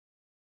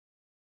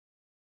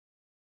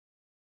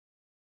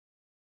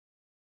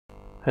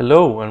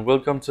Hello and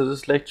welcome to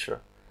this lecture.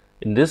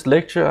 In this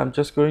lecture I'm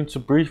just going to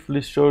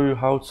briefly show you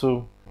how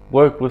to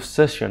work with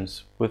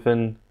sessions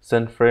within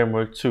Zend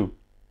Framework 2.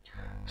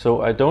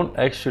 So I don't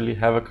actually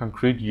have a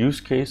concrete use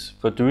case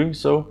for doing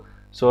so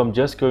I'm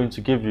just going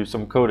to give you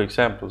some code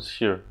examples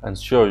here and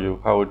show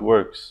you how it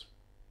works.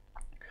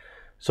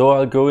 So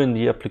I'll go in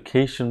the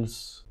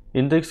applications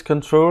index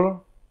controller,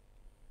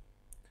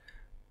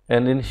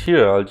 and in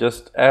here I'll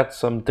just add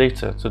some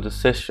data to the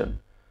session.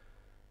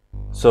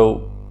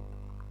 So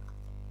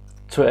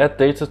to add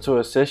data to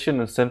a session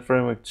in Zend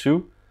Framework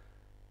 2,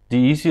 the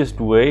easiest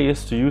way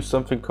is to use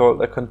something called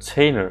a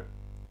container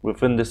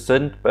within the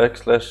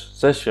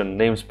Zend\session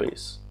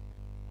namespace.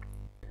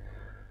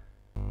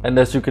 And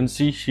as you can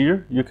see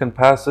here, you can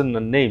pass in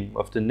a name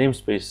of the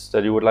namespace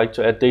that you would like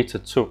to add data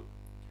to.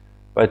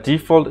 By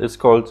default it's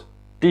called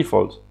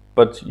default,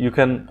 but you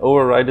can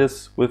override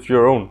this with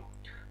your own.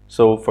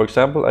 So for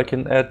example, I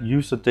can add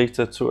user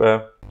data to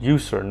a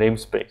user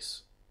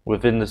namespace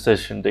within the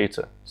session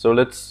data. So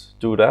let's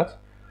do that.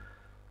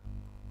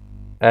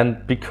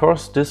 And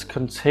because this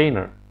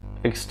container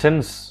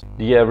extends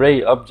the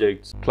array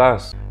objects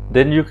class,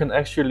 then you can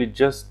actually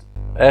just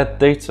add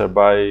data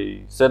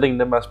by setting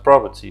them as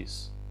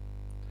properties.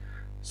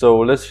 So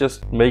let's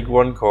just make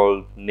one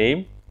called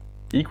name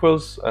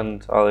equals,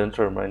 and I'll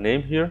enter my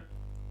name here.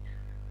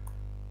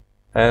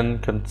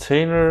 And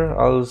container,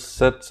 I'll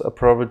set a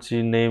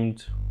property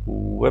named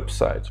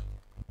website,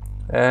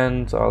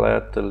 and I'll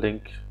add the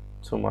link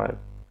to my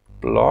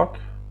blog,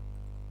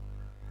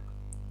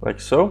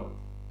 like so.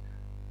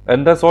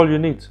 And that's all you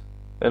need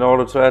in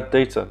order to add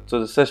data to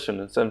the session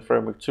in Zend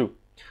Framework 2.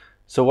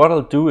 So what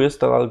I'll do is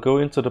that I'll go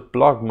into the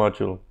blog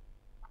module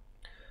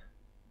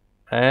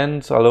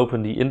and I'll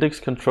open the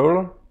index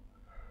controller,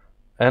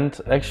 and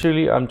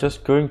actually I'm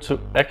just going to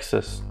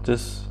access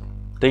this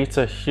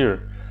data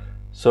here.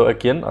 So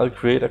again, I'll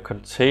create a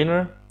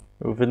container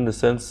within the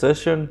Zend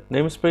session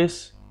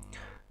namespace,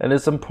 and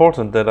it's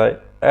important that I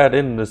add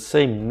in the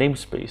same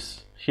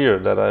namespace here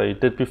that I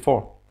did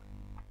before.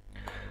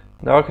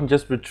 Now I can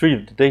just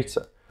retrieve the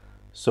data.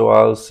 So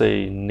I'll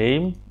say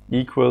name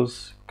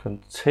equals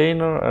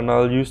container, and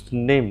I'll use the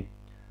name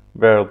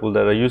variable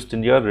that I used in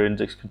the other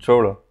index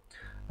controller.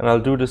 And I'll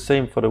do the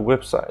same for the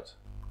website.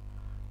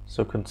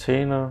 So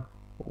container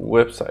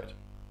website.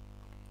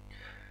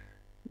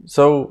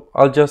 So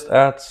I'll just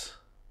add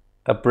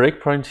a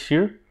breakpoint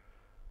here,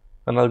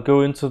 and I'll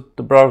go into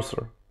the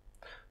browser.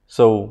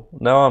 So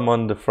now I'm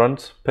on the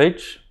front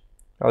page.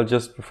 I'll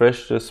just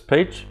refresh this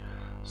page.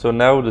 So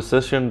now the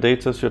session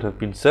data should have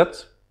been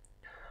set,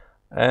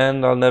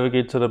 and I'll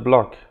navigate to the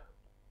blog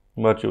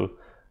module.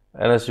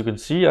 And as you can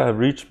see, I have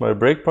reached my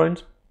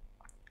breakpoint.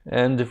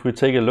 And if we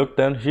take a look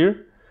down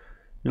here,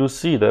 you'll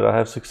see that I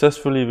have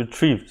successfully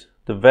retrieved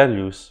the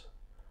values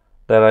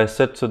that I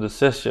set to the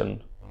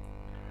session.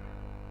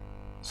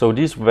 So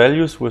these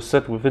values were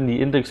set within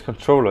the index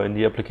controller in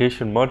the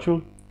application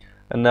module,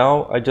 and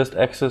now I just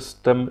access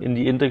them in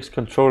the index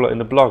controller in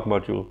the blog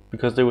module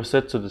because they were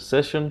set to the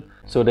session,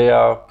 so they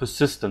are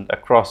persistent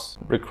across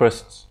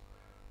requests.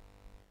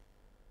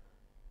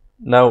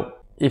 Now,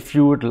 if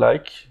you would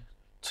like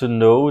to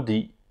know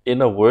the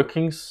inner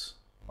workings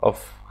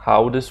of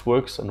how this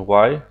works and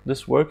why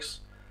this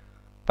works,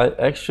 I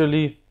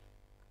actually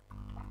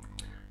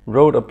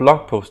wrote a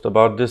blog post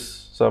about this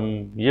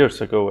some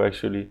years ago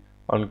actually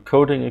on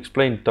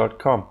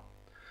codingexplained.com.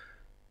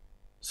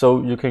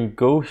 So you can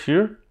go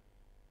here,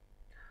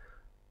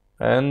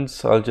 and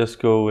I'll just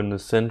go in the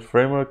Zend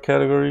Framework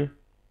category.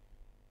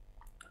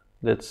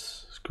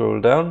 Let's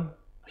scroll down.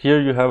 Here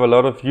you have a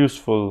lot of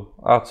useful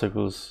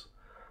articles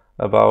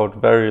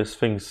about various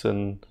things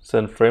in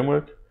Zend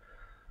Framework.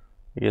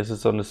 I guess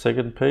it's on the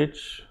second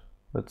page.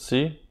 Let's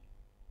see.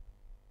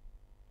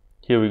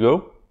 Here we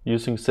go,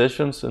 using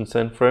sessions in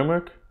Zend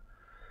Framework.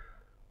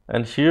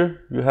 And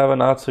here you have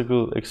an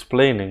article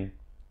explaining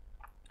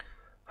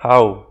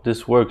how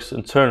this works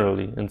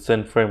internally in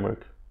Zend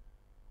Framework.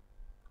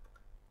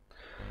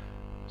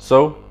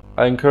 So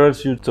I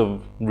encourage you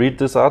to read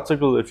this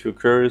article if you're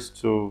curious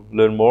to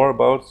learn more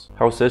about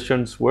how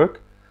sessions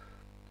work.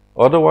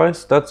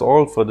 Otherwise, that's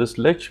all for this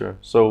lecture.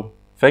 So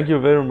thank you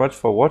very much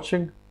for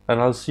watching, and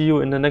I'll see you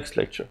in the next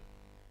lecture.